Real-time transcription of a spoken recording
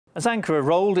As Ankara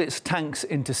rolled its tanks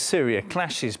into Syria,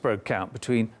 clashes broke out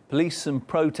between police and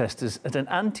protesters at an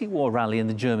anti-war rally in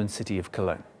the German city of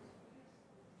Cologne.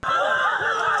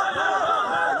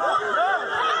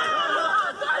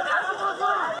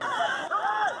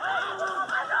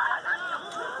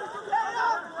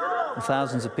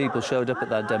 Thousands of people showed up at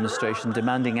that demonstration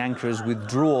demanding Ankara's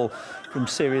withdrawal from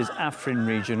Syria's Afrin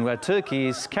region, where Turkey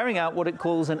is carrying out what it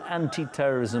calls an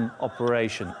anti-terrorism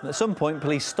operation. At some point,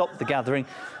 police stopped the gathering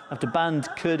after banned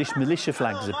Kurdish militia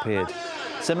flags appeared.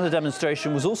 A similar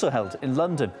demonstration was also held in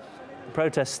London. The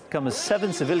protests come as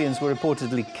 7 civilians were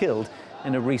reportedly killed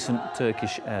in a recent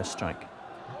Turkish airstrike.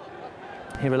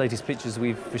 Here are latest pictures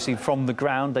we've received from the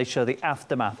ground. They show the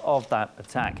aftermath of that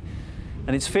attack.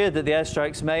 And it's feared that the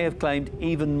airstrikes may have claimed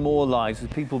even more lives,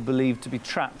 with people believed to be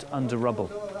trapped under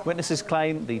rubble. Witnesses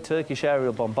claim the Turkish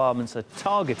aerial bombardments are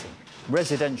targeting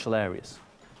residential areas.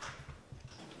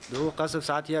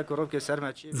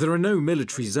 There are no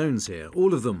military zones here.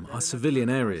 All of them are civilian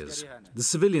areas. The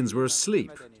civilians were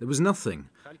asleep. There was nothing.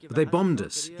 But they bombed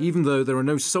us, even though there are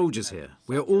no soldiers here.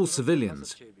 We are all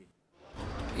civilians.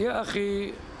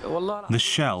 The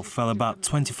shell fell about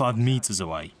 25 meters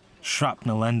away.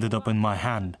 Shrapnel ended up in my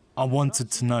hand. I wanted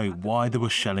to know why they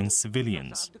were shelling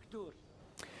civilians.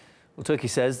 Well, Turkey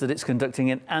says that it's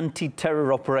conducting an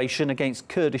anti-terror operation against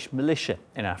Kurdish militia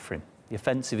in Afrin. The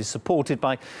offensive is supported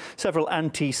by several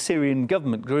anti-Syrian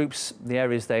government groups. The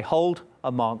areas they hold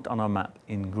are marked on our map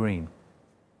in green.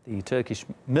 The Turkish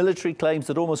military claims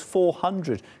that almost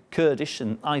 400 Kurdish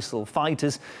and ISIL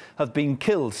fighters have been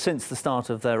killed since the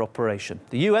start of their operation.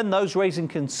 The UN, those raising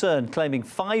concern, claiming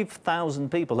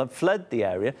 5,000 people have fled the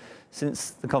area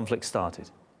since the conflict started.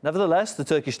 Nevertheless, the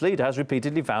Turkish leader has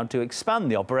repeatedly vowed to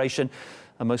expand the operation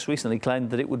and most recently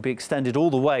claimed that it would be extended all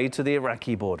the way to the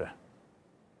Iraqi border.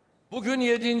 We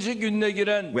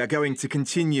are going to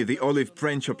continue the olive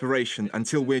branch operation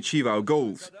until we achieve our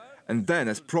goals. And then,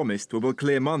 as promised, we will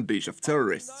clear Manbij of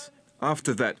terrorists.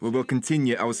 After that, we will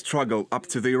continue our struggle up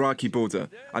to the Iraqi border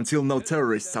until no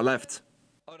terrorists are left.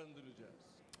 Well,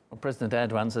 President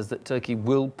Erdogan says that Turkey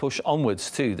will push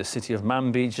onwards to the city of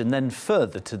Manbij and then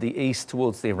further to the east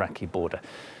towards the Iraqi border.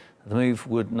 The move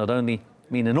would not only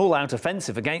mean an all-out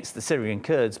offensive against the Syrian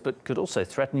Kurds, but could also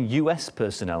threaten US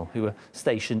personnel who are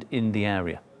stationed in the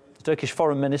area. The Turkish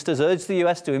foreign ministers urged the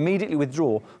US to immediately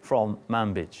withdraw from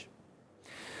Manbij.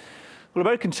 Well,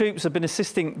 American troops have been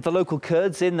assisting the local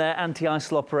Kurds in their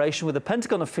anti-ISIL operation, with a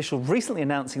Pentagon official recently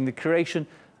announcing the creation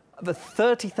of a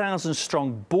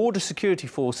 30,000-strong border security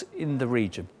force in the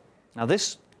region. Now,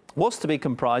 this was to be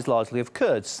comprised largely of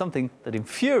Kurds, something that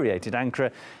infuriated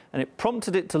Ankara, and it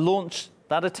prompted it to launch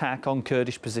that attack on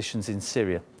Kurdish positions in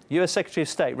Syria. US Secretary of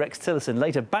State Rex Tillerson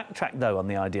later backtracked, though, on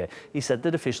the idea. He said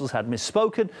that officials had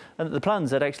misspoken and that the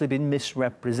plans had actually been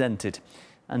misrepresented.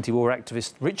 Anti-war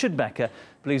activist Richard Becker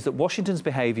believes that Washington's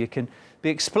behaviour can be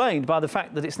explained by the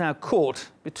fact that it's now caught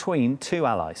between two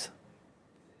allies.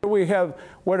 We have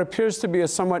what appears to be a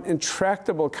somewhat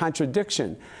intractable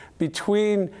contradiction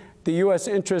between the U.S.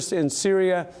 interest in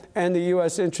Syria and the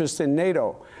U.S. interest in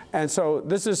NATO. And so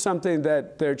this is something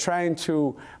that they're trying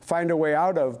to find a way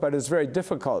out of, but it's very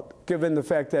difficult, given the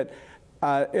fact that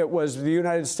it was the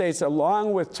United States,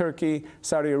 along with Turkey,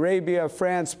 Saudi Arabia,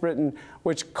 France, Britain,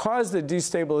 which caused the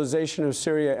destabilization of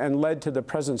Syria and led to the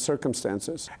present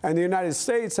circumstances. And the United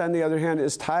States, on the other hand,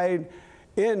 is tied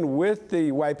in with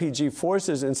the YPG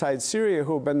forces inside Syria,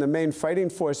 who have been the main fighting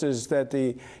forces that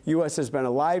the U.S. has been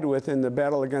allied with in the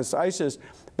battle against ISIS.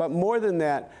 But more than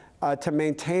that, to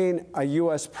maintain a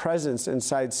U.S. presence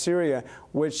inside Syria,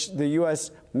 which the U.S.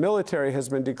 military has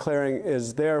been declaring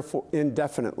is there for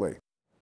indefinitely.